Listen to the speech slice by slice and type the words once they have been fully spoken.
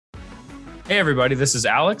Hey everybody, this is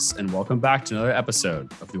Alex, and welcome back to another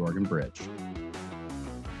episode of The Oregon Bridge.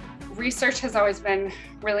 Research has always been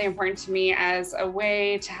really important to me as a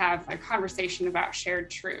way to have a conversation about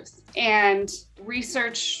shared truth. And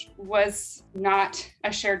research was not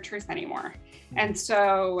a shared truth anymore. And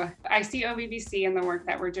so I see OVBC and the work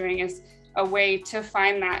that we're doing as a way to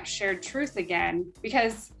find that shared truth again,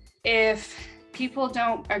 because if people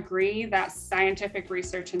don't agree that scientific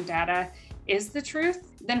research and data is the truth,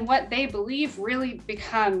 then what they believe really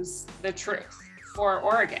becomes the truth for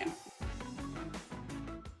Oregon.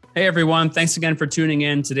 Hey everyone, thanks again for tuning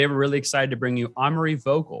in. Today we're really excited to bring you Amaury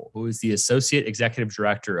Vogel, who is the Associate Executive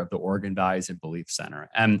Director of the Oregon Values and Belief Center.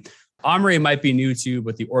 And Amaury might be new to you,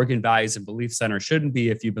 but the Oregon Values and Belief Center shouldn't be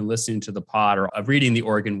if you've been listening to the pod or reading the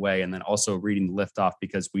Oregon Way, and then also reading the Liftoff,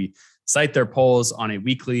 because we cite their polls on a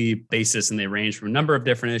weekly basis, and they range from a number of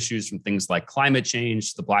different issues, from things like climate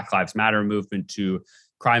change, the Black Lives Matter movement, to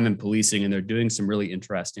crime and policing, and they're doing some really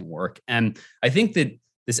interesting work. And I think that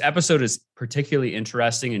this episode is particularly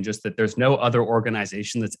interesting in just that there's no other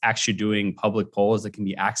organization that's actually doing public polls that can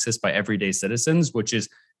be accessed by everyday citizens, which is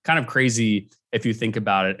kind of crazy if you think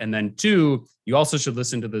about it. And then two, you also should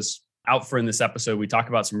listen to this outfit in this episode. We talk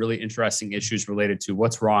about some really interesting issues related to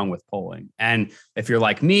what's wrong with polling. And if you're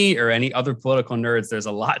like me or any other political nerds, there's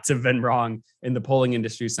a lot to have been wrong in the polling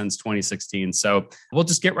industry since 2016. So we'll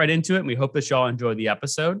just get right into it. And we hope that y'all enjoy the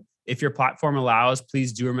episode. If your platform allows,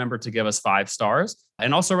 please do remember to give us 5 stars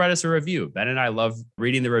and also write us a review. Ben and I love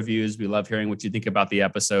reading the reviews. We love hearing what you think about the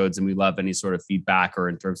episodes, and we love any sort of feedback or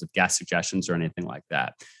in terms of guest suggestions or anything like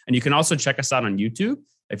that. And you can also check us out on YouTube.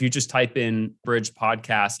 If you just type in Bridge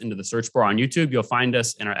Podcast into the search bar on YouTube, you'll find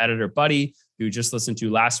us, and our editor, Buddy, who you just listened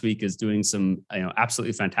to last week, is doing some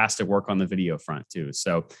absolutely fantastic work on the video front too.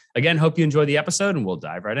 So again, hope you enjoy the episode, and we'll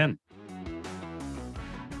dive right in.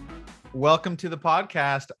 Welcome to the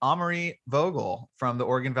podcast, Amaury Vogel from the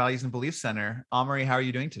Oregon Values and Belief Center. Amaury, how are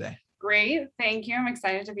you doing today? Great. Thank you. I'm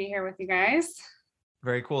excited to be here with you guys.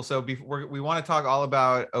 Very cool. So we want to talk all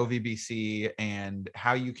about OVBC and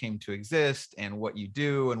how you came to exist and what you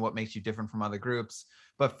do and what makes you different from other groups.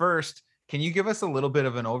 But first, can you give us a little bit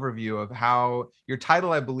of an overview of how your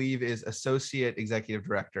title, I believe, is Associate Executive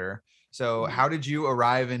Director. So how did you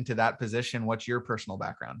arrive into that position? What's your personal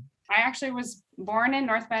background? I actually was born in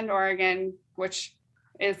North Bend, Oregon, which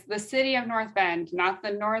is the city of North Bend, not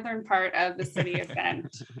the northern part of the city of Bend.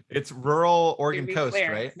 It's rural Oregon coast,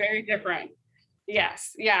 clear, right? Very different.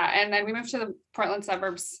 Yes. Yeah. And then we moved to the Portland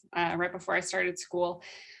suburbs right before I started school.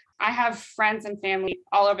 I have friends and family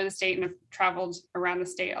all over the state and have traveled around the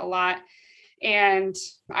state a lot. And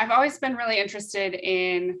I've always been really interested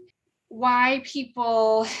in why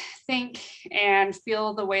people think and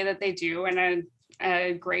feel the way that they do. And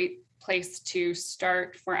a great place to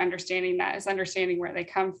start for understanding that is understanding where they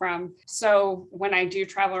come from. So when I do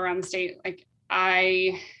travel around the state,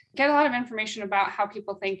 I get a lot of information about how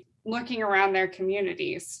people think looking around their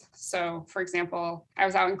communities. So for example, I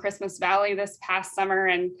was out in Christmas Valley this past summer,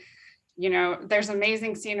 and there's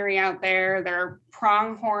amazing scenery out there. There are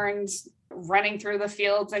pronghorns running through the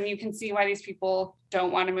fields, and you can see why these people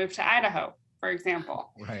don't want to move to Idaho, for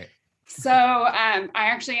example. Right. So I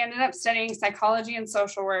actually ended up studying psychology and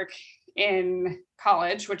social work in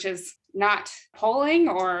college, which is not polling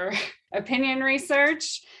or opinion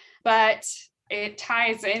research, but it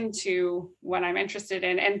ties into what I'm interested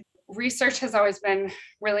in. And research has always been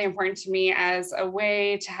really important to me as a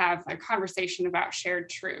way to have a conversation about shared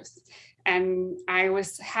truth. And I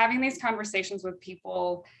was having these conversations with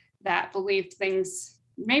people that believed things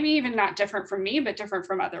maybe even not different from me, but different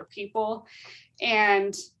from other people.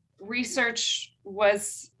 And research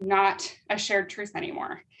was not a shared truth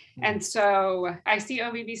anymore. And so I see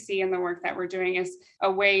OVBC and the work that we're doing as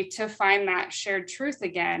a way to find that shared truth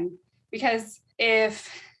again, because if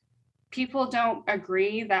people don't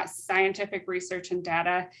agree that scientific research and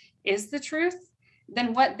data is the truth,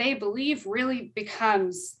 then what they believe really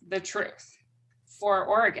becomes the truth for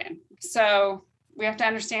Oregon. So we have to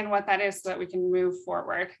understand what that is so that we can move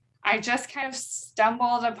forward. I just kind of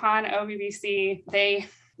stumbled upon OVBC. They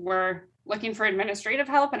were looking for administrative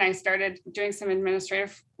help, and I started doing some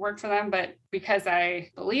administrative work for them. But because I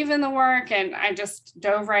believe in the work, and I just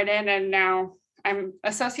dove right in, and now I'm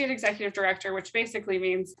Associate Executive Director, which basically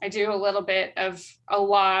means I do a little bit of a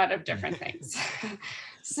lot of different things.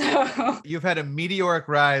 So you've had a meteoric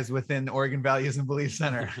rise within Oregon Values and Belief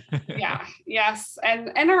Center. Yes.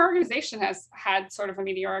 And our organization has had sort of a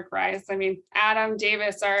meteoric rise. I mean, Adam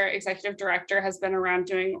Davis, our executive director, has been around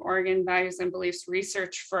doing Oregon Values and Beliefs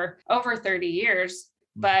research for over 30 years,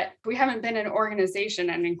 but we haven't been an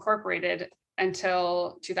organization and incorporated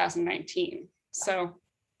until 2019. So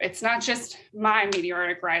it's not just my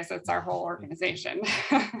meteoric rise, it's our whole organization.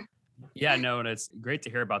 Yeah, no, and it's great to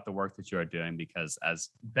hear about the work that you are doing, because as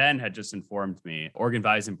Ben had just informed me, Oregon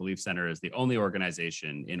Values and Belief Center is the only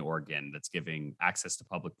organization in Oregon that's giving access to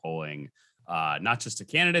public polling, not just to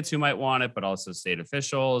candidates who might want it, but also state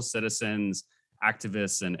officials, citizens,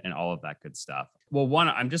 activists, and all of that good stuff. Well, one,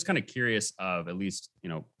 I'm just kind of curious of, at least,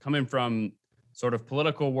 coming from sort of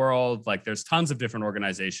political world, like there's tons of different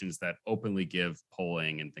organizations that openly give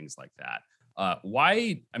polling and things like that.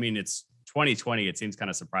 Why? I mean, it's 2020, it seems kind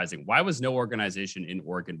of surprising. Why was no organization in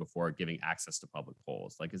Oregon before giving access to public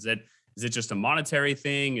polls? Like, is it just a monetary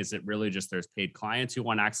thing? Is it really just there's paid clients who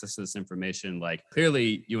want access to this information? Like,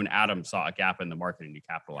 clearly you and Adam saw a gap in the market and you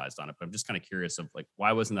capitalized on it, but I'm just kind of curious of, like,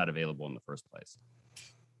 why wasn't that available in the first place?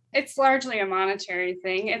 It's largely a monetary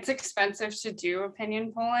thing. It's expensive to do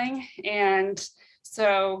opinion polling. And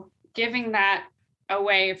so giving that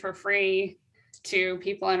away for free to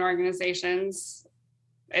people and organizations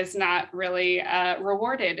is not really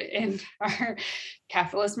rewarded in our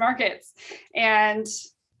capitalist markets. And,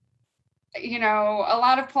 a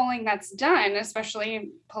lot of polling that's done,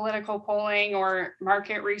 especially political polling or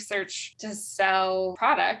market research to sell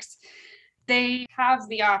products, they have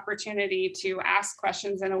the opportunity to ask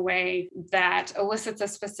questions in a way that elicits a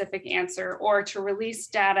specific answer, or to release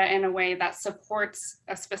data in a way that supports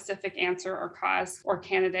a specific answer or cause or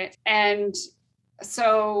candidate. And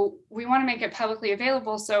so we want to make it publicly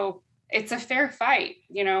available so it's a fair fight.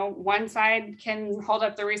 One side can hold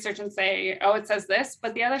up the research and say, oh, it says this,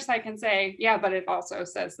 but the other side can say, yeah, but it also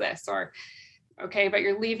says this, or, okay, but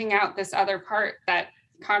you're leaving out this other part that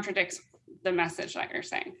contradicts the message that you're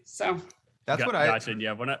saying. So that's what I gotcha.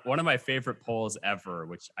 Yeah, one of my favorite polls ever,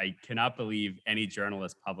 which I cannot believe any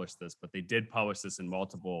journalist published this, but they did publish this in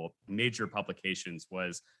multiple major publications,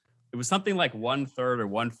 it was something like 1/3 or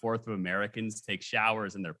 1/4 of Americans take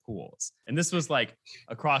showers in their pools. And this was like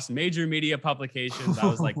across major media publications. I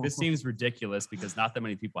was like, this seems ridiculous because not that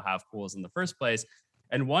many people have pools in the first place.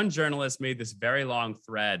 And one journalist made this very long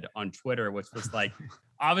thread on Twitter, which was like,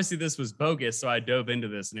 obviously this was bogus. So I dove into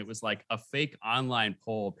this, and it was like a fake online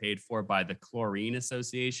poll paid for by the Chlorine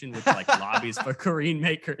Association, which like lobbies for chlorine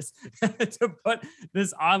makers to put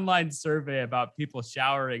this online survey about people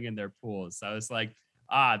showering in their pools. So I was like,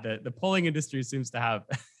 the polling industry seems to have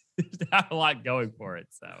a lot going for it.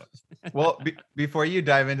 So, well, before you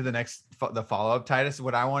dive into the follow-up, Titus,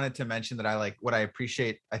 what I wanted to mention that what I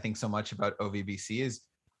appreciate, I think, so much about OVBC is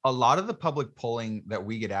a lot of the public polling that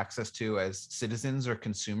we get access to as citizens or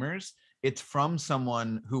consumers, it's from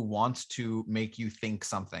someone who wants to make you think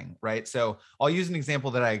something, right? So I'll use an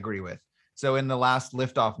example that I agree with. So in the last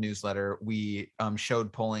Liftoff newsletter, we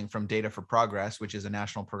showed polling from Data for Progress, which is a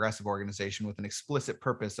national progressive organization with an explicit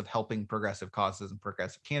purpose of helping progressive causes and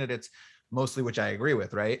progressive candidates, mostly which I agree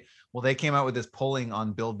with, right? Well, they came out with this polling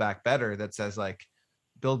on Build Back Better that says like,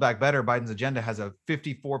 Build Back Better, Biden's agenda has a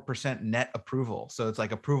 54% net approval. So it's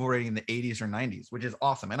like approval rating in the 80s or 90s, which is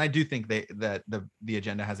awesome. And I do think that the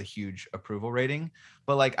agenda has a huge approval rating.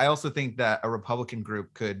 But like, I also think that a Republican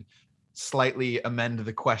group could slightly amend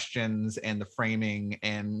the questions and the framing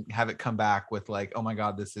and have it come back with like, oh my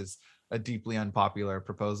God, this is a deeply unpopular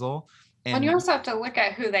proposal. And you also have to look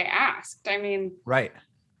at who they asked. I mean, right.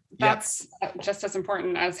 That's just as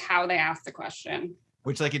important as how they asked the question.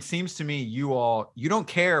 Which, like, it seems to me you don't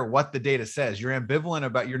care what the data says. You're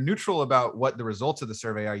you're neutral about what the results of the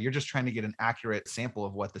survey are. You're just trying to get an accurate sample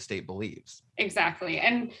of what the state believes. Exactly.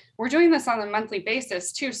 And we're doing this on a monthly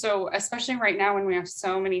basis too. So especially right now when we have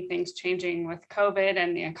so many things changing with COVID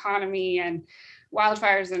and the economy and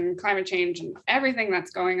wildfires and climate change and everything that's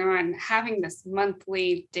going on, having this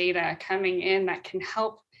monthly data coming in that can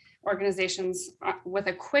help organizations with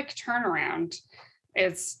a quick turnaround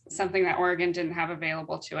is something that Oregon didn't have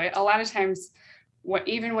available to it. A lot of times,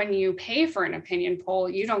 even when you pay for an opinion poll,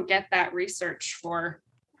 you don't get that research for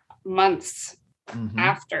months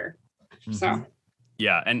after. So,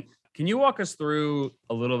 yeah. And can you walk us through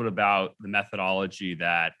a little bit about the methodology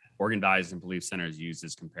that Oregon Values and Belief Centers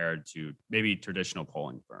uses compared to maybe traditional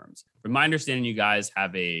polling firms? From my understanding, you guys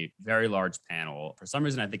have a very large panel. For some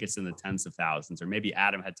reason, I think it's in the tens of thousands, or maybe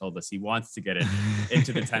Adam had told us he wants to get it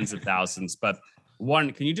into the tens of thousands. But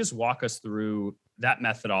one, can you just walk us through that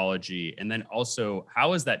methodology? And then also,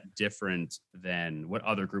 how is that different than what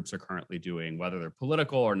other groups are currently doing, whether they're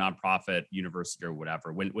political or nonprofit, university or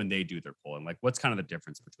whatever, when they do their polling? Like, what's kind of the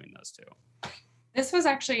difference between those two? This was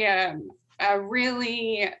actually a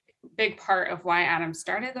really big part of why Adam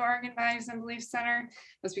started the Oregon Values and Belief Center,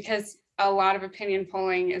 was because a lot of opinion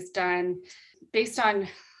polling is done based on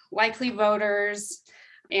likely voters,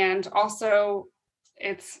 and also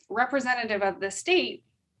it's representative of the state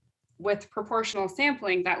with proportional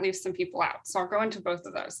sampling, that leaves some people out. So I'll go into both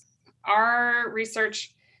of those. Our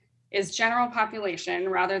research is general population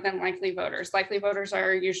rather than likely voters. Likely voters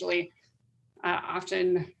are usually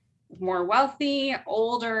often more wealthy,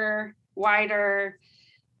 older, whiter,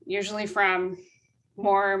 usually from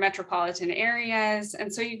more metropolitan areas.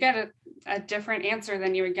 And so you get a different answer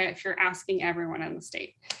than you would get if you're asking everyone in the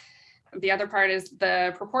state. The other part is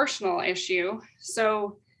the proportional issue.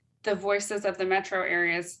 So the voices of the metro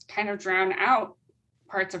areas kind of drown out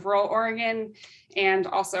parts of rural Oregon, and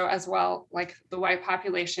also as well, like the white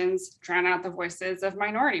populations drown out the voices of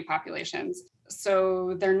minority populations.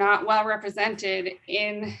 So they're not well represented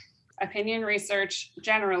in opinion research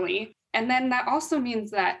generally. And then that also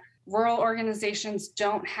means that rural organizations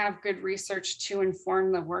don't have good research to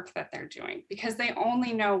inform the work that they're doing because they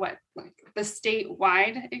only know what like the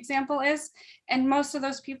statewide example is. And most of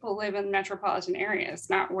those people live in metropolitan areas,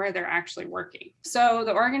 not where they're actually working. So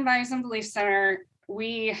the Oregon Values and Belief Center,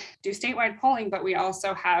 we do statewide polling, but we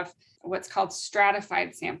also have what's called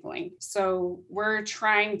stratified sampling. So we're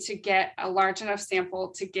trying to get a large enough sample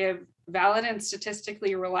to give valid and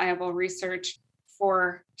statistically reliable research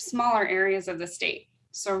for smaller areas of the state.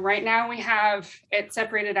 So right now we have it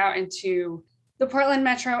separated out into the Portland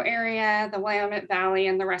metro area, the Willamette Valley,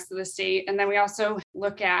 and the rest of the state. And then we also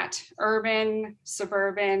look at urban,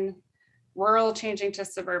 suburban, rural changing to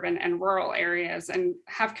suburban, and rural areas, and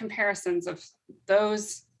have comparisons of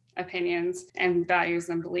those opinions and values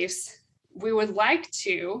and beliefs. We would like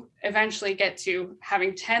to eventually get to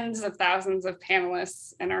having tens of thousands of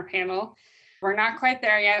panelists in our panel. We're not quite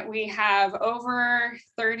there yet. We have over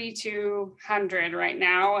 3,200 right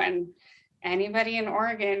now, and anybody in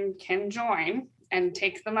Oregon can join and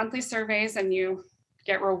take the monthly surveys, and you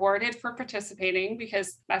get rewarded for participating,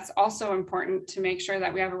 because that's also important to make sure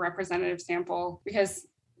that we have a representative sample, because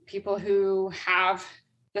people who have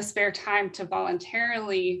the spare time to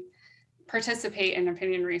voluntarily participate in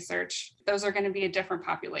opinion research, those are going to be a different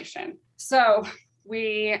population. So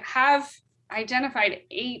we have identified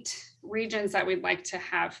 8 regions that we'd like to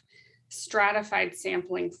have stratified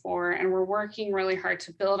sampling for, and we're working really hard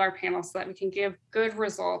to build our panel so that we can give good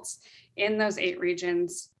results in those 8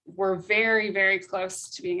 regions. We're very, very close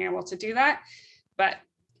to being able to do that, but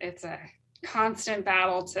it's a constant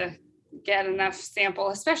battle to get enough sample,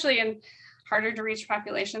 especially in harder to reach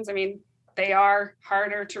populations. I mean, they are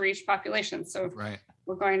harder to reach populations. So right.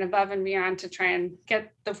 We're going above and beyond to try and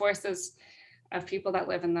get the voices of people that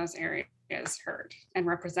live in those areas heard and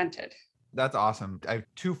represented. That's awesome. I have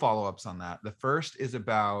 2 follow-ups on that. The first is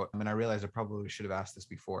about, and I realize I probably should have asked this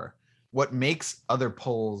before, what makes other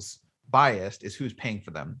polls biased is who's paying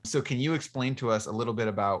for them. So can you explain to us a little bit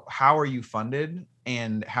about how are you funded,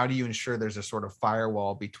 and how do you ensure there's a sort of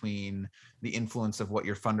firewall between the influence of what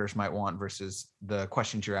your funders might want versus the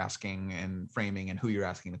questions you're asking and framing and who you're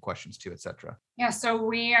asking the questions to, et cetera? Yeah, so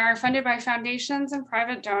we are funded by foundations and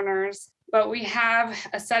private donors, but we have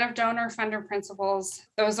a set of donor funder principles.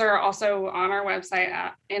 Those are also on our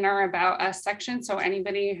website in our About Us section. So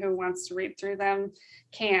anybody who wants to read through them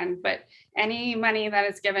can, but any money that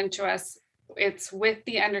is given to us, it's with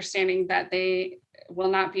the understanding that they will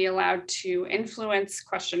not be allowed to influence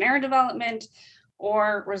questionnaire development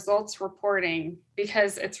or results reporting,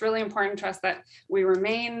 because it's really important to us that we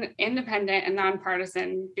remain independent and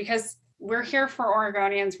nonpartisan, because we're here for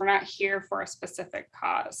Oregonians. We're not here for a specific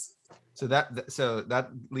cause. So that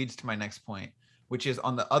leads to my next point, which is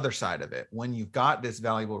on the other side of it. When you've got this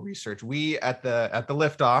valuable research, we at the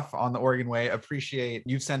liftoff on the Oregon Way appreciate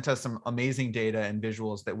you've sent us some amazing data and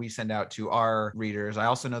visuals that we send out to our readers. I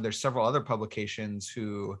also know there's several other publications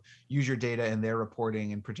who use your data in their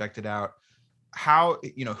reporting and project it out. How,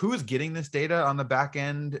 who is getting this data on the back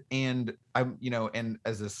end? And and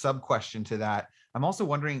as a sub question to that, I'm also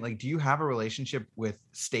wondering, do you have a relationship with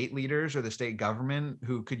state leaders or the state government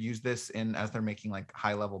who could use this as they're making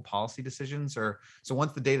high level policy decisions? Or so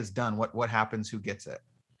once the data is done, what happens? Who gets it?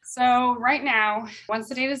 So right now, once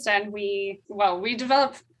the data is done, we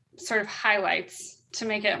develop sort of highlights to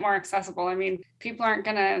make it more accessible. I mean, people aren't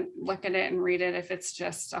going to look at it and read it if it's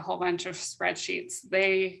just a whole bunch of spreadsheets.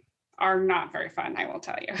 They are not very fun, I will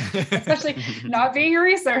tell you, especially not being a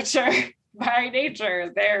researcher. By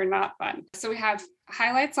nature, they're not fun. So we have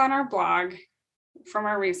highlights on our blog from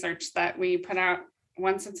our research that we put out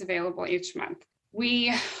once it's available each month.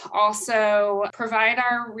 We also provide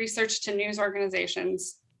our research to news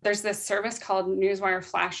organizations. There's this service called Newswire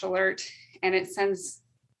Flash Alert, and it sends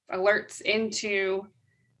alerts into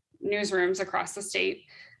newsrooms across the state.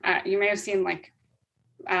 You may have seen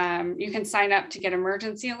you can sign up to get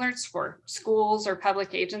emergency alerts for schools or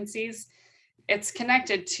public agencies. It's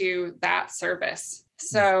connected to that service.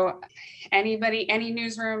 So anybody, any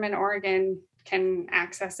newsroom in Oregon can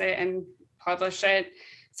access it and publish it.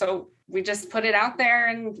 So we just put it out there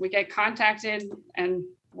and we get contacted, and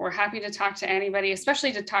we're happy to talk to anybody,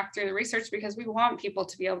 especially to talk through the research, because we want people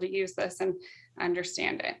to be able to use this and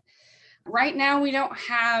understand it. Right now, we don't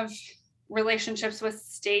have relationships with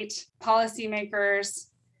state policymakers.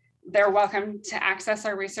 They're welcome to access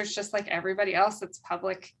our research just like everybody else. It's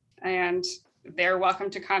public, and they're welcome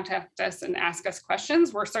to contact us and ask us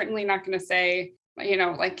questions. We're certainly not going to say,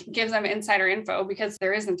 like give them insider info, because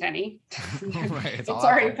there isn't any. Right, it's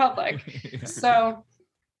already public. Yeah. So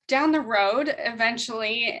down the road,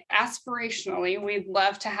 eventually, aspirationally, we'd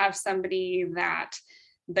love to have somebody that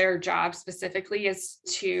their job specifically is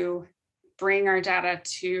to bring our data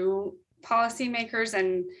to policymakers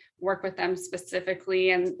and work with them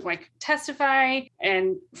specifically and like testify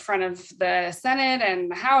in front of the Senate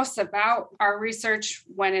and the House about our research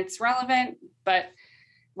when it's relevant. But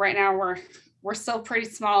right now we're still pretty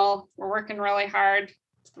small. We're working really hard.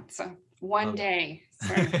 So one day.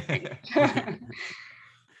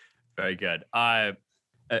 Very good.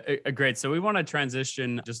 Great. So we want to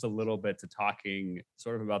transition just a little bit to talking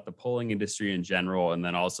sort of about the polling industry in general, and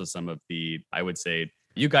then also some of the, I would say,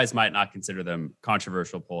 you guys might not consider them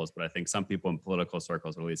controversial polls, but I think some people in political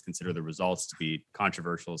circles at least consider the results to be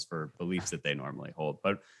controversial for beliefs that they normally hold.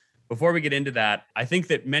 But before we get into that, I think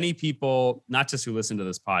that many people, not just who listen to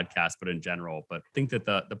this podcast, but in general, but think that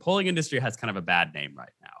the polling industry has kind of a bad name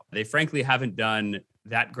right now. They frankly haven't done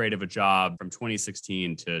that great of a job from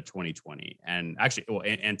 2016 to 2020, and actually,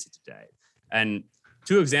 and to today. And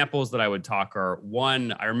two examples that I would talk are,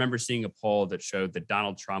 one, I remember seeing a poll that showed that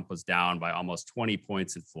Donald Trump was down by almost 20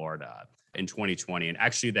 points in Florida in 2020. And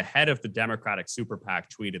actually, the head of the Democratic super PAC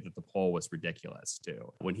tweeted that the poll was ridiculous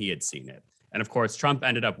too, when he had seen it. And of course, Trump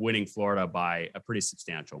ended up winning Florida by a pretty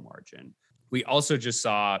substantial margin. We also just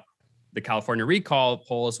saw the California recall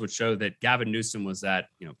polls, which showed that Gavin Newsom was at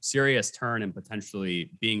serious turn and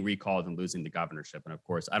potentially being recalled and losing the governorship. And of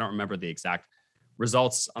course, I don't remember the exact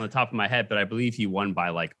results on the top of my head, but I believe he won by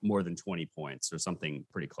like more than 20 points or something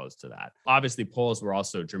pretty close to that. Obviously, polls were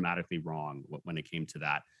also dramatically wrong when it came to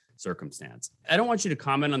that circumstance. I don't want you to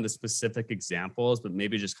comment on the specific examples, but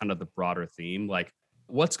maybe just kind of the broader theme, like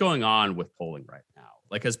what's going on with polling right now?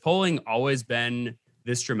 Like, has polling always been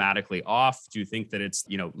this dramatically off? Do you think that it's,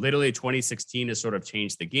 literally 2016 has sort of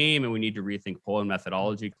changed the game and we need to rethink polling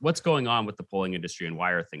methodology? What's going on with the polling industry and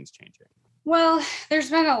why are things changing? Well, there's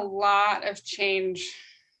been a lot of change,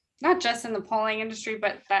 not just in the polling industry,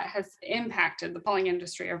 but that has impacted the polling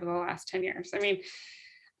industry over the last 10 years. I mean,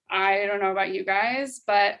 I don't know about you guys,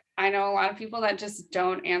 but I know a lot of people that just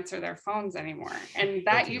don't answer their phones anymore. And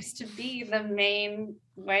that used to be the main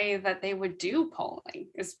way that they would do polling,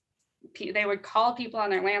 is they would call people on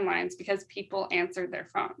their landlines because people answered their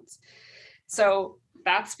phones. So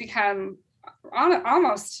that's become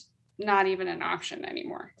almost not even an option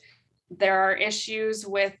anymore. There are issues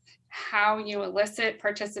with how you elicit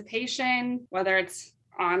participation, whether it's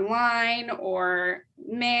online or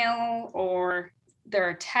mail, or there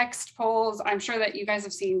are text polls. I'm sure that you guys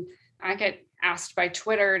have seen, I get asked by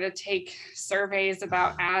Twitter to take surveys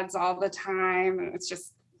about ads all the time, and it's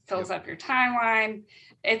just fills up your timeline.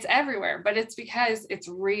 It's everywhere, but it's because it's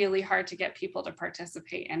really hard to get people to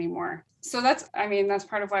participate anymore. So that's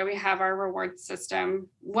part of why we have our reward system.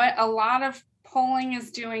 What a lot of polling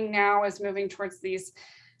is doing now is moving towards these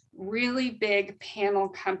really big panel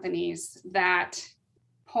companies that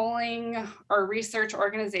polling or research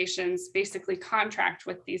organizations basically contract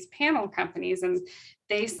with these panel companies, and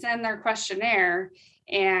they send their questionnaire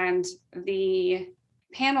and the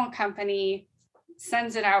panel company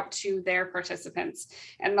sends it out to their participants,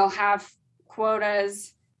 and they'll have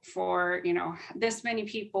quotas for, this many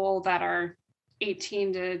people that are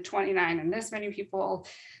 18 to 29 and this many people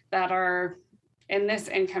that are in this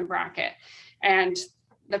income bracket. And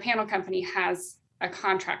the panel company has a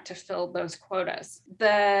contract to fill those quotas.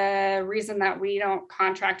 The reason that we don't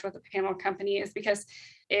contract with a panel company is because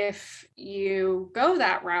if you go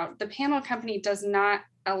that route, the panel company does not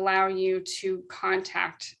allow you to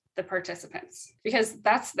contact the participants because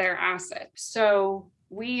that's their asset. So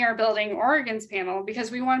we are building Oregon's panel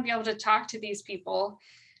because we want to be able to talk to these people.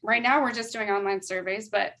 Right now, we're just doing online surveys,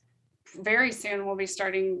 but very soon we'll be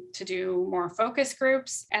starting to do more focus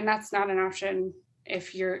groups, and that's not an option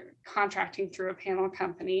if you're contracting through a panel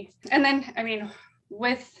company. And then,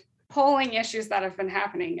 with polling issues that have been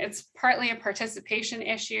happening, it's partly a participation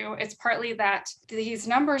issue. It's partly that these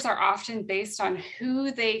numbers are often based on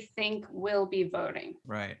who they think will be voting.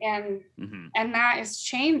 Right. And that is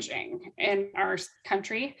changing in our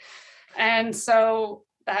country. And so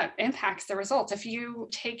that impacts the results. If you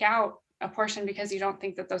take out a portion because you don't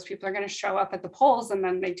think that those people are going to show up at the polls, and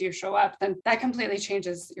then they do show up, then that completely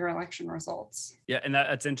changes your election results. Yeah, and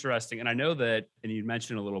that's interesting. And I know that, and you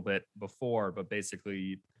mentioned a little bit before, but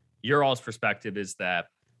basically your all's perspective is that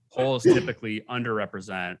polls typically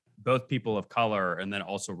underrepresent both people of color and then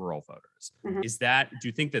also rural voters. Mm-hmm. Do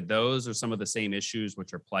you think that those are some of the same issues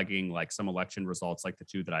which are plaguing like some election results like the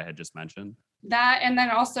two that I had just mentioned? That, and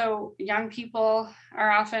then also young people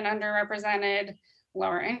are often underrepresented.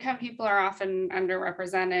 Lower income people are often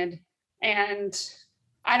underrepresented. And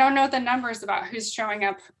I don't know the numbers about who's showing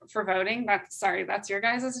up for voting. That's your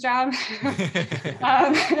guys' job.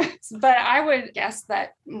 But I would guess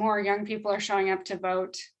that more young people are showing up to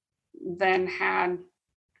vote than had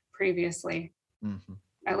previously,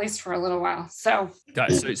 at least for a little while. So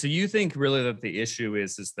you think really that the issue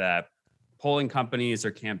is that polling companies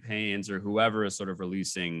or campaigns or whoever is sort of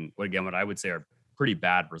releasing what I would say are pretty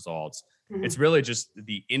bad results. Mm-hmm. It's really just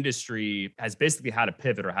the industry has basically had to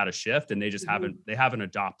pivot or how to shift, and they just haven't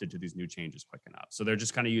adopted to these new changes quick enough. So they're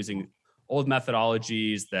just kind of using old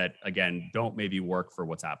methodologies that, again, don't maybe work for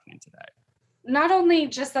what's happening today. Not only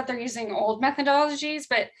just that they're using old methodologies,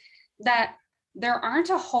 but that there aren't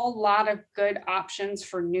a whole lot of good options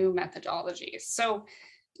for new methodologies. So,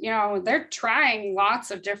 they're trying lots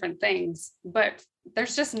of different things, but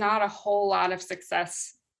there's just not a whole lot of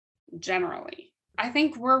success generally. I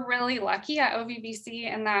think we're really lucky at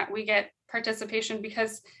OVBC in that we get participation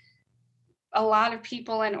because a lot of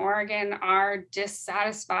people in Oregon are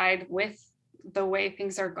dissatisfied with the way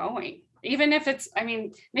things are going. Even if it's,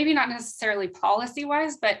 maybe not necessarily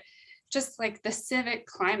policy-wise, but just like the civic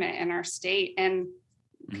climate in our state, and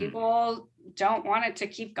people don't want it to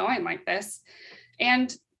keep going like this.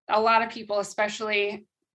 And a lot of people, especially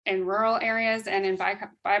in rural areas and in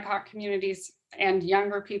BIPOC communities and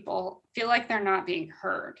younger people, feel like they're not being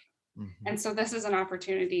heard. And so this is an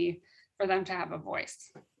opportunity for them to have a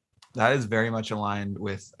voice. That is very much aligned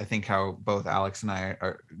with, I think, how both Alex and I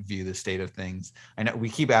view the state of things. I know we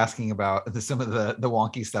keep asking about some of the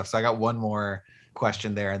wonky stuff. So I got one more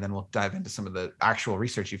question there, and then we'll dive into some of the actual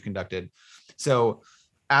research you've conducted. So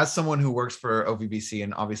as someone who works for OVBC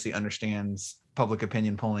and obviously understands public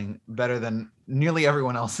opinion polling better than nearly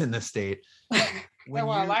everyone else in this state.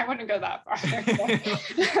 I wouldn't go that far.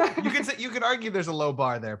 you could argue there's a low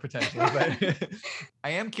bar there potentially, but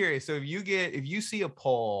I am curious. So if you see a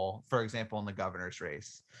poll, for example, in the governor's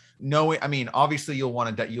race, obviously you'd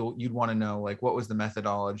want to know like what was the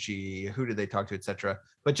methodology, who did they talk to, etc.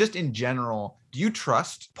 But just in general, do you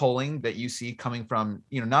trust polling that you see coming from,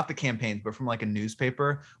 not the campaigns, but from like a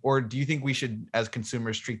newspaper? Or do you think we should, as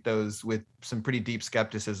consumers, treat those with some pretty deep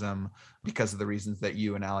skepticism because of the reasons that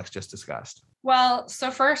you and Alex just discussed? Well,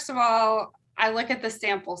 so first of all, I look at the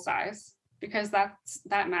sample size because that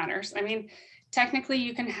matters. Technically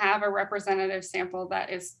you can have a representative sample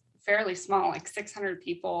that is fairly small, like 600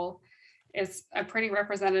 people is a pretty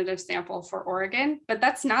representative sample for Oregon, but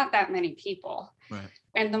that's not that many people. Right.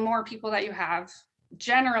 And the more people that you have,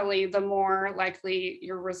 generally, the more likely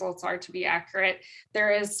your results are to be accurate.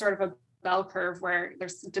 There is sort of a bell curve where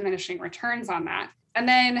there's diminishing returns on that. And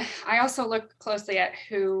then I also look closely at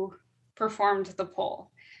who performed the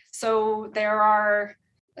poll. So there are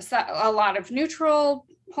a lot of neutral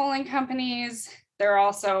polling companies. There are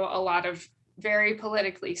also a lot of very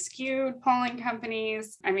politically skewed polling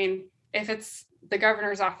companies. If it's the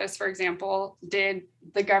governor's office, for example, did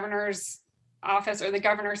the governor's office or the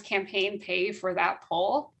governor's campaign pay for that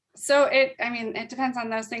poll? So it depends on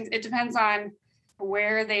those things. It depends on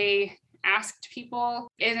where they asked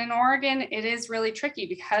people. In Oregon, it is really tricky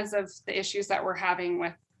because of the issues that we're having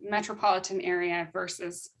with metropolitan area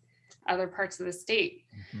versus other parts of the state.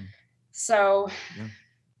 So yeah.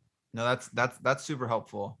 No, that's super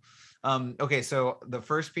helpful. Okay, so the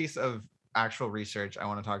first piece of actual research I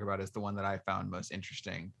want to talk about is the one that I found most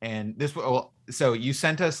interesting. And so you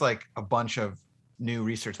sent us like a bunch of new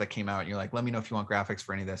research that came out, and you're like, let me know if you want graphics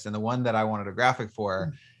for any of this. And the one that I wanted a graphic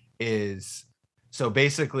for is, so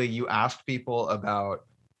basically you asked people about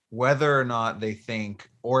whether or not they think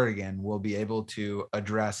Oregon will be able to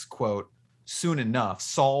address, quote,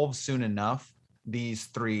 solve soon enough, these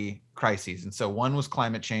three crises. And so one was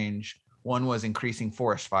climate change, one was increasing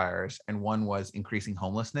forest fires, and one was increasing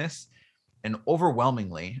homelessness. And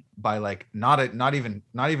overwhelmingly, by like not even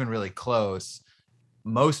really close,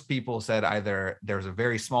 most people said either there's a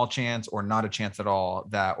very small chance or not a chance at all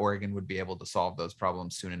that Oregon would be able to solve those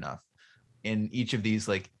problems soon enough. In each of these,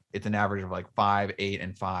 like, it's an average of like 5, 8,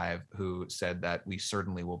 and 5 who said that we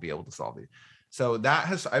certainly will be able to solve it. So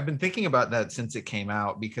I've been thinking about that since it came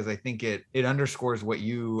out, because I think it underscores what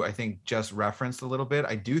you, I think, just referenced a little bit.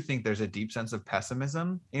 I do think there's a deep sense of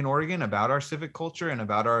pessimism in Oregon about our civic culture and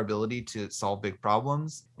about our ability to solve big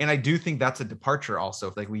problems. And I do think that's a departure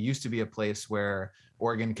also. Like, we used to be a place where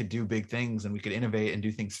Oregon could do big things and we could innovate and do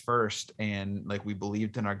things first. And like, we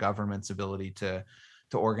believed in our government's ability to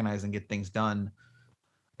organize and get things done.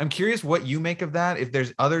 I'm curious what you make of that. If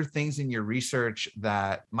there's other things in your research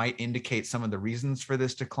that might indicate some of the reasons for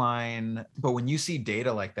this decline, but when you see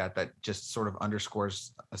data like that, that just sort of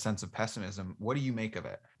underscores a sense of pessimism, what do you make of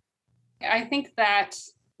it? I think that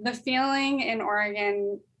the feeling in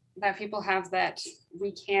Oregon that people have that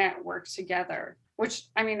we can't work together, which,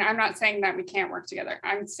 I mean, I'm not saying that we can't work together.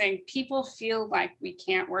 I'm saying people feel like we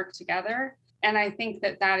can't work together. And I think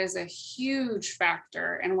that that is a huge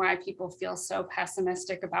factor in why people feel so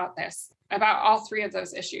pessimistic about this, about all three of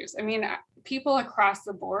those issues. I mean, people across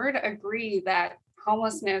the board agree that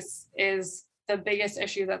homelessness is the biggest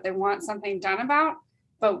issue that they want something done about.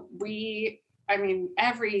 But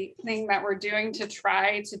everything that we're doing to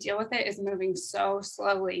try to deal with it is moving so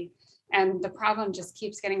slowly. And the problem just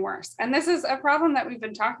keeps getting worse. And this is a problem that we've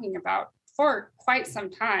been talking about for quite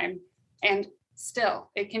some time. And still,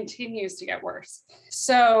 it continues to get worse.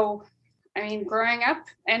 So, I mean, growing up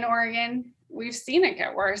in Oregon, we've seen it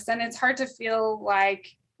get worse, and it's hard to feel like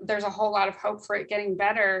there's a whole lot of hope for it getting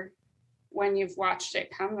better when you've watched it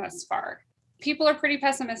come this far. People are pretty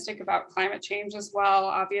pessimistic about climate change as well,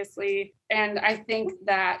 obviously. And I think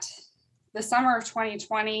that the summer of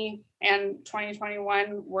 2020 and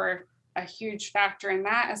 2021 were a huge factor in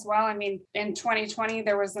that as well. I mean, in 2020,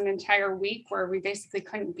 there was an entire week where we basically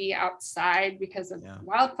couldn't be outside because of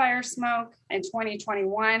wildfire smoke. In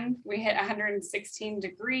 2021, we hit 116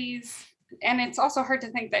 degrees. And it's also hard to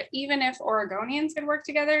think that even if Oregonians could work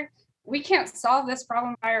together, we can't solve this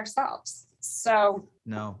problem by ourselves. So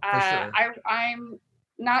no, for sure. I'm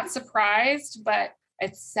not surprised, but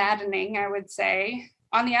it's saddening, I would say.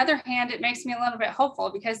 On the other hand, it makes me a little bit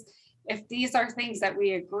hopeful, because if these are things that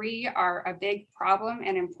we agree are a big problem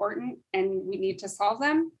and important and we need to solve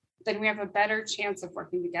them, then we have a better chance of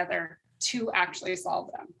working together to actually solve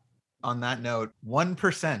them. On that note,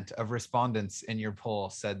 1% of respondents in your poll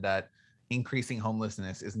said that increasing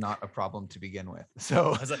homelessness is not a problem to begin with.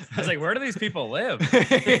 So I was like, where do these people live?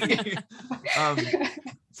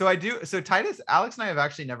 So Titus, Alex and I have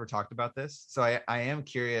actually never talked about this. So I am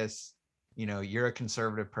curious, you know, you're a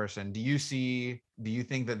conservative person. Do you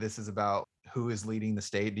think that this is about who is leading the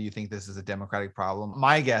state? Do you think this is a Democratic problem?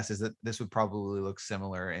 My guess is that this would probably look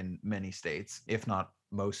similar in many states, if not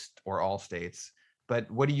most or all states. But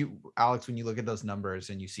what do you, Alex, when you look at those numbers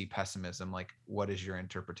and you see pessimism, like, what is your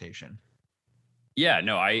interpretation? Yeah,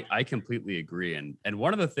 no, I completely agree. And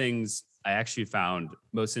one of the things I actually found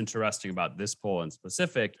most interesting about this poll in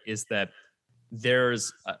specific is that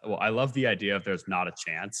there's, I love the idea of there's not a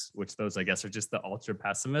chance, which those, I guess, are just the ultra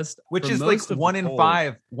pessimist. Which is like one in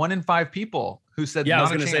five people who said, yeah, I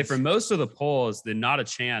was going to say, for most of the polls, the not a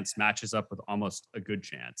chance matches up with almost a good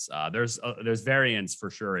chance. There's variance for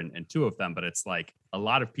sure in two of them, but it's like a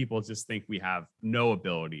lot of people just think we have no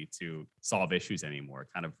ability to solve issues anymore.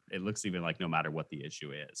 Kind of, it looks even like no matter what the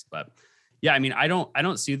issue is. But yeah, I mean, I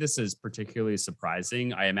don't see this as particularly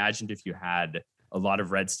surprising. I imagined if you had a lot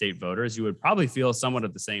of red state voters, you would probably feel somewhat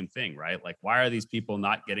of the same thing, right? Like, why are these people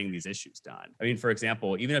not getting these issues done? I mean, for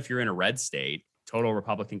example, even if you're in a red state, total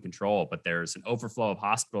Republican control, but there's an overflow of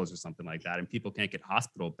hospitals or something like that, and people can't get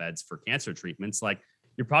hospital beds for cancer treatments, like,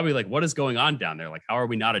 you're probably like, what is going on down there? Like, how are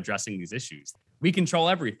we not addressing these issues? We control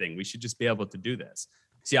everything. We should just be able to do this.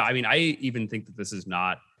 So yeah, I mean, I even think that this is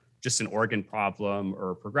not just an Oregon problem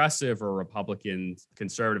or progressive or Republican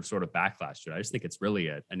conservative sort of backlash to it. I just think it's really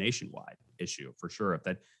a nationwide issue for sure.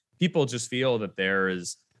 That people just feel that there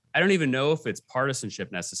is, I don't even know if it's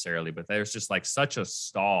partisanship necessarily, but there's just like such a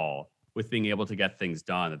stall with being able to get things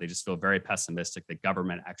done that they just feel very pessimistic that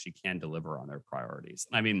government actually can deliver on their priorities.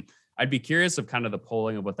 I mean, I'd be curious of kind of the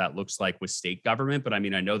polling of what that looks like with state government, but I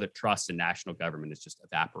mean, I know that trust in national government has just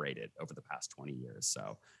evaporated over the past 20 years.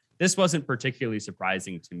 So this wasn't particularly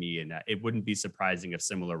surprising to me, and it wouldn't be surprising if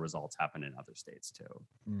similar results happen in other states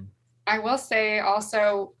too. I will say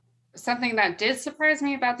also, something that did surprise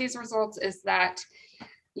me about these results is that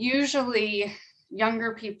usually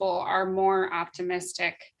younger people are more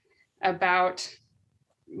optimistic about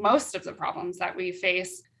most of the problems that we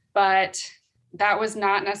face, but that was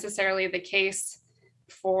not necessarily the case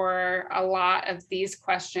for a lot of these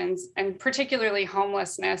questions, and particularly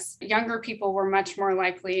homelessness. Younger people were much more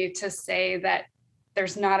likely to say that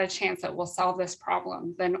there's not a chance that we'll solve this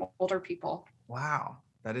problem than older people. Wow,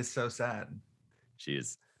 that is so sad.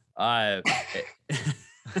 Jeez.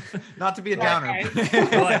 Not to be a downer.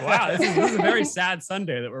 We're like, wow, this is a very sad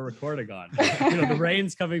Sunday that we're recording on. The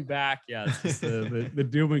rain's coming back. Yeah, it's just the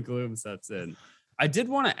doom and gloom sets in. I did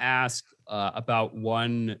want to ask about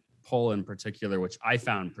one poll in particular, which I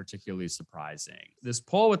found particularly surprising. This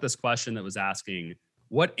poll with this question that was asking,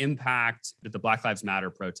 what impact did the Black Lives Matter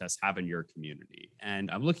protests have in your community?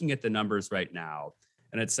 And I'm looking at the numbers right now,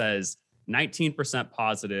 and it says 19%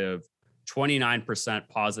 positive, 29%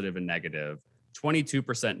 positive and negative,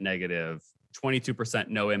 22% negative, 22%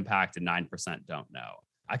 no impact, and 9% don't know.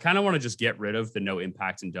 I kind of want to just get rid of the no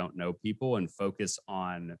impact and don't know people and focus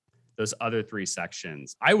on those other three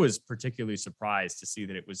sections. I was particularly surprised to see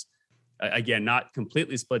that it was, again, not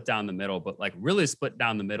completely split down the middle, but like really split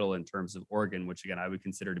down the middle in terms of Oregon, which again, I would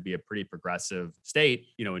consider to be a pretty progressive state,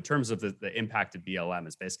 in terms of the impact of BLM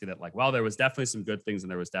is basically that like, well, there was definitely some good things and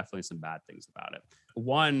there was definitely some bad things about it.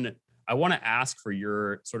 One, I want to ask for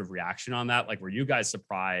your sort of reaction on that. Like, were you guys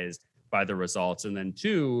surprised by the results? And then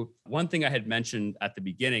two, one thing I had mentioned at the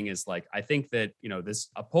beginning is like, I think that,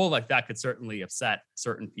 a poll like that could certainly upset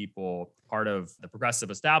certain people, part of the progressive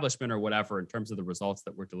establishment or whatever, in terms of the results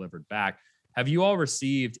that were delivered back. Have you all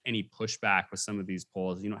received any pushback with some of these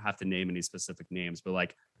polls? You don't have to name any specific names, but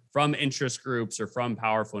like from interest groups or from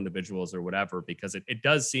powerful individuals or whatever, because it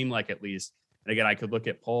does seem like, at least, and again, I could look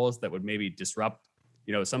at polls that would maybe disrupt,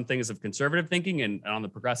 some things of conservative thinking and on the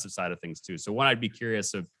progressive side of things too. So one, I'd be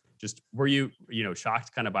curious of just, were you,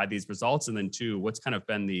 shocked kind of by these results? And then two, what's kind of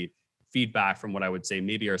been the feedback from what I would say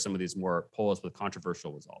maybe are some of these more polls with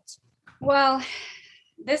controversial results? Well,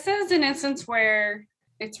 this is an instance where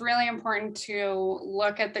it's really important to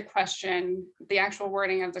look at the question, the actual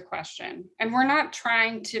wording of the question. And we're not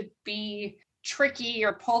trying to be tricky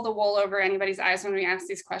or pull the wool over anybody's eyes when we ask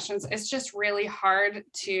these questions. It's just really hard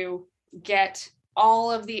to get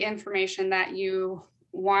all of the information that you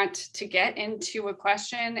want to get into a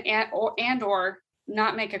question and or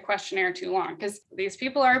not make a questionnaire too long, because these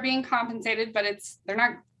people are being compensated, but they're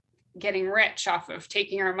not getting rich off of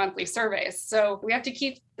taking our monthly surveys. So we have to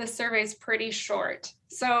keep the surveys pretty short.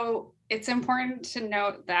 So it's important to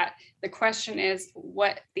note that the question is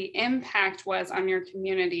what the impact was on your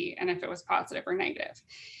community and if it was positive or negative.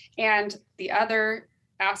 And the other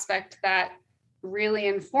aspect that really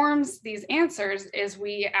informs these answers is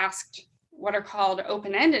we asked what are called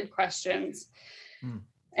open-ended questions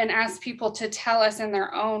and asked people to tell us in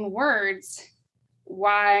their own words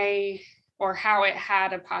why or how it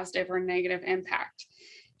had a positive or negative impact.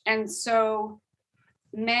 And so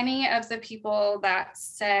many of the people that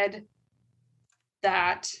said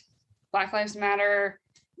that Black Lives Matter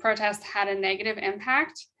protests had a negative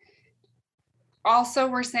impact also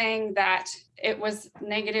were saying that it was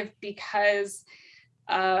negative because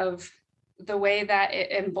of the way that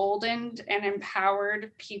it emboldened and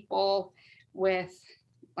empowered people with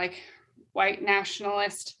like white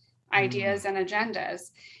nationalist ideas and agendas.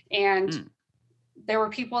 And there were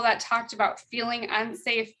people that talked about feeling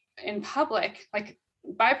unsafe in public, like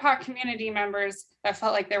BIPOC community members that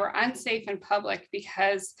felt like they were unsafe in public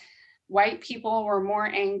because white people were more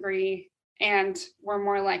angry and were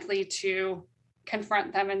more likely to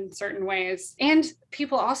confront them in certain ways. And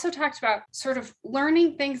people also talked about sort of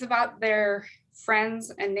learning things about their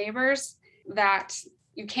friends and neighbors that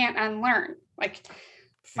you can't unlearn, like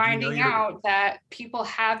finding out that people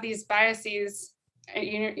have these biases.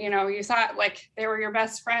 You thought like they were your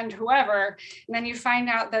best friend, whoever, and then you find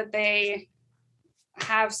out that they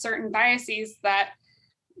have certain biases that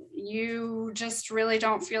you just really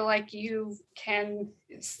don't feel like you can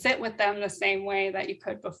sit with them the same way that you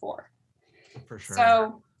could before. For sure.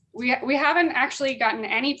 So we haven't actually gotten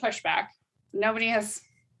any pushback. Nobody has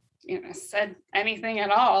said anything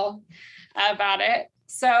at all about it.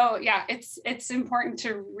 So yeah, it's important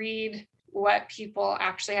to read what people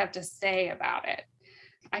actually have to say about it.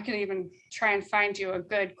 I could even try and find you a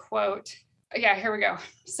good quote. Yeah, here we go.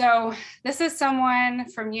 So this is someone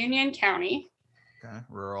from Union County. Okay,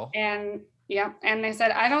 rural. And they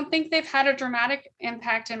said, I don't think they've had a dramatic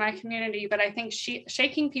impact in my community, but I think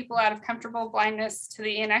shaking people out of comfortable blindness to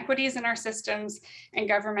the inequities in our systems and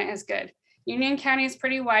government is good. Union County is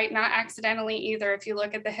pretty white, not accidentally either if you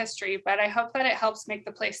look at the history, but I hope that it helps make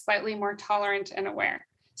the place slightly more tolerant and aware.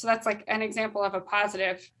 So that's like an example of a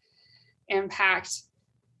positive impact.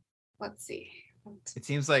 Let's see. It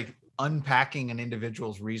seems like unpacking an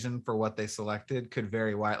individual's reason for what they selected could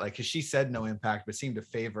vary wide. Like, because she said no impact, but seemed to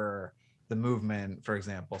favor the movement, for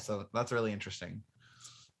example. So that's really interesting.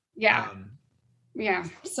 Yeah.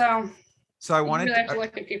 So I wanted to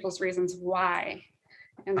look at people's reasons why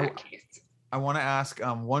in that case. I want to ask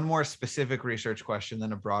one more specific research question,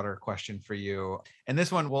 then a broader question for you. And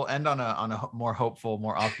this one will end on a more hopeful,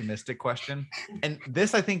 more optimistic question. And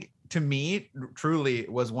this, I think, to me, truly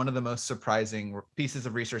was one of the most surprising pieces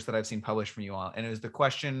of research that I've seen published from you all. And the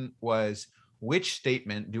question was, which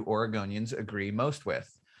statement do Oregonians agree most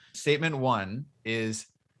with? Statement one is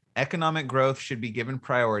economic growth should be given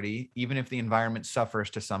priority, even if the environment suffers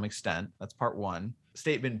to some extent. That's part one.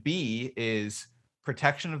 Statement B is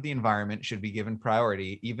protection of the environment should be given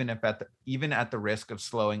priority, even at the risk of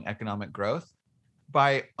slowing economic growth.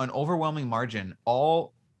 By an overwhelming margin,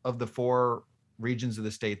 all of the 4 regions of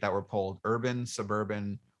the state that were polled, urban,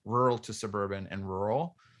 suburban, rural to suburban, and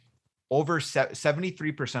rural, over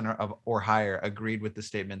 73% of or higher agreed with the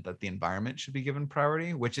statement that the environment should be given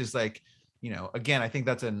priority, which is like, again, I think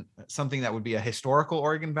that's something that would be a historical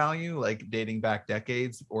Oregon value, like dating back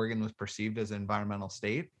decades. Oregon was perceived as an environmental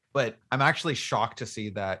state. But I'm actually shocked to see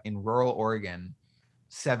that in rural Oregon,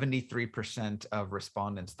 73% of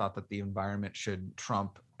respondents thought that the environment should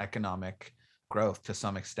trump economic growth to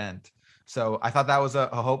some extent. So I thought that was a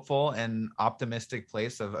hopeful and optimistic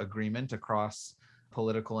place of agreement across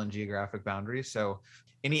political and geographic boundaries. So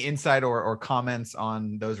any insight or comments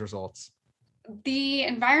on those results? The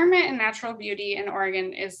environment and natural beauty in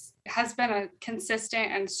Oregon has been a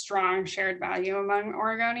consistent and strong shared value among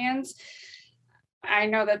Oregonians. I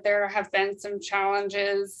know that there have been some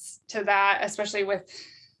challenges to that, especially with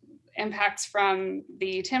impacts from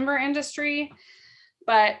the timber industry.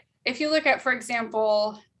 But if you look at, for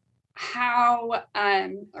example, how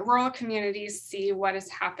rural communities see what has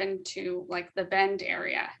happened to like the Bend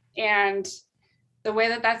area and the way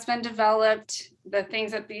that that's been developed, the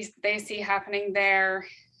things that they see happening there,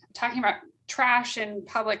 talking about trash in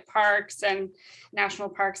public parks and national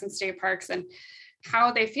parks and state parks and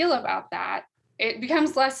how they feel about that, it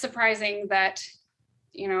becomes less surprising that,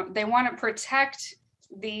 they want to protect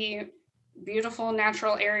the beautiful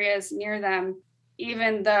natural areas near them,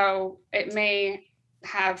 even though it may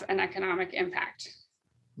have an economic impact.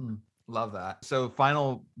 Love that. So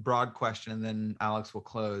final broad question, and then Alex will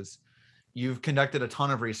close. You've conducted a ton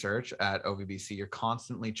of research at OVBC. You're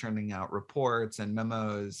constantly churning out reports and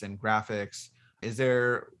memos and graphics. Is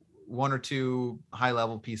there 1 or 2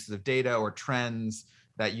 high-level pieces of data or trends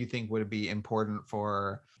that you think would be important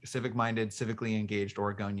for civic-minded, civically engaged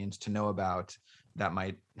Oregonians to know about that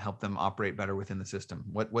might help them operate better within the system?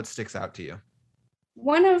 What sticks out to you?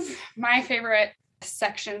 One of my favorite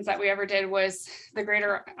sections that we ever did was the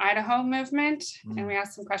Greater Idaho movement. And we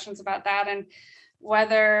asked some questions about that and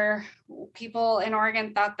whether people in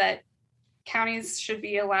Oregon thought that counties should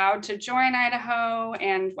be allowed to join Idaho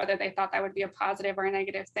and whether they thought that would be a positive or a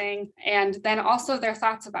negative thing. And then also their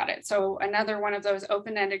thoughts about it. So another one of those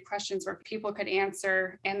open-ended questions where people could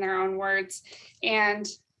answer in their own words. And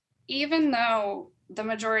even though the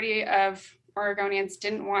majority of Oregonians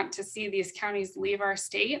didn't want to see these counties leave our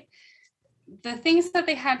state, the things that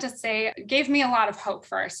they had to say gave me a lot of hope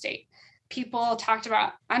for our state. People talked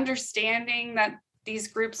about understanding that these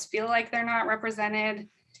groups feel like they're not represented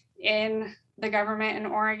in the government in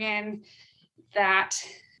Oregon, that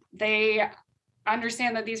they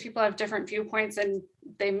understand that these people have different viewpoints and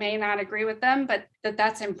they may not agree with them, but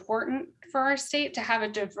that's important for our state to have a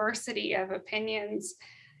diversity of opinions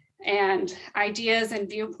and ideas and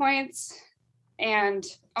viewpoints, and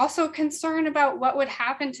also concern about what would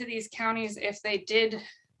happen to these counties if they did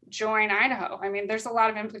join Idaho. I mean, there's a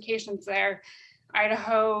lot of implications there.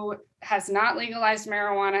 Idaho has not legalized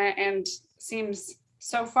marijuana and seems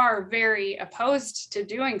so far very opposed to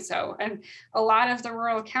doing so. And a lot of the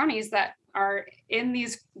rural counties that are in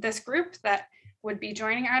this group that would be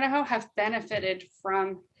joining Idaho have benefited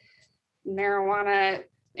from marijuana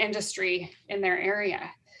industry in their area.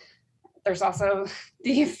 There's also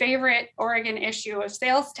the favorite Oregon issue of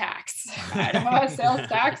sales tax. Idaho has sales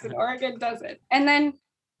tax and Oregon doesn't. And then,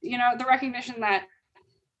 the recognition that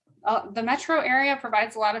the metro area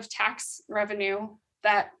provides a lot of tax revenue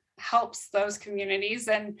that helps those communities.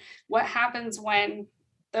 And what happens when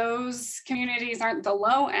those communities aren't the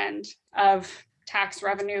low end of tax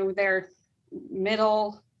revenue, they're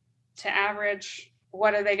middle to average?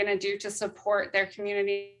 What are they going to do to support their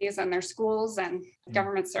communities and their schools and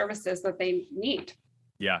government services that they need?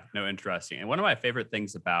 Yeah, no, interesting. And one of my favorite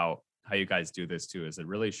things about how you guys do this too is it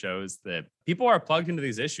really shows that people are plugged into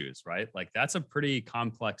these issues, right? Like that's a pretty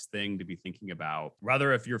complex thing to be thinking about,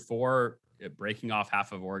 whether if you're for breaking off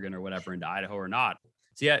half of Oregon or whatever into Idaho or not.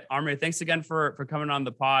 So yeah, Amaury, thanks again for coming on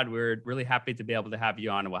the pod. We're really happy to be able to have you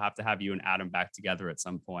on, and we'll have to have you and Adam back together at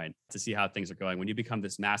some point to see how things are going when you become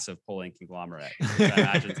this massive polling conglomerate, which I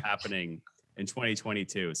imagine is happening in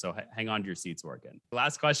 2022. So hang on to your seats, Oregon.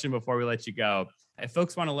 Last question before we let you go. If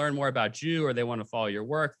folks want to learn more about you, or they want to follow your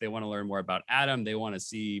work, they want to learn more about Adam, they want to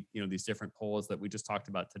see, these different polls that we just talked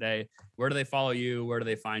about today, where do they follow you? Where do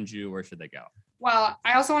they find you? Where should they go? Well,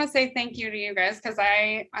 I also want to say thank you to you guys, because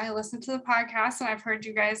I listened to the podcast and I've heard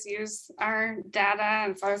you guys use our data,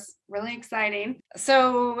 and so it's really exciting.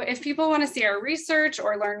 So if people want to see our research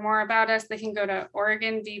or learn more about us, they can go to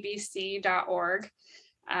OregonVBC.org.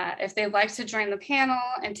 If they'd like to join the panel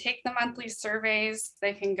and take the monthly surveys,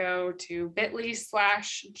 they can go to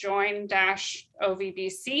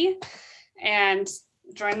bit.ly/join-OVBC and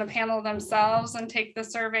join the panel themselves and take the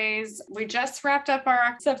surveys. We just wrapped up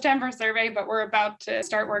our September survey, but we're about to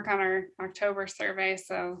start work on our October survey.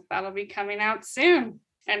 So that'll be coming out soon.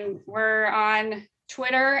 And we're on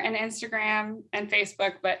Twitter and Instagram and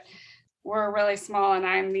Facebook, but we're really small and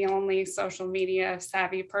I'm the only social media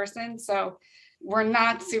savvy person. So we're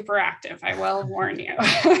not super active. I will warn you.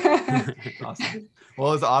 Awesome. Well,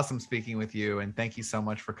 it was awesome speaking with you. And thank you so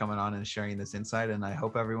much for coming on and sharing this insight. And I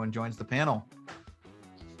hope everyone joins the panel.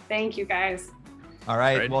 Thank you, guys. All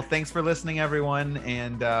right. Great. Well, thanks for listening, everyone.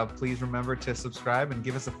 And please remember to subscribe and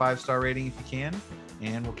give us a 5-star rating if you can.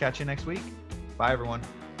 And we'll catch you next week. Bye, everyone.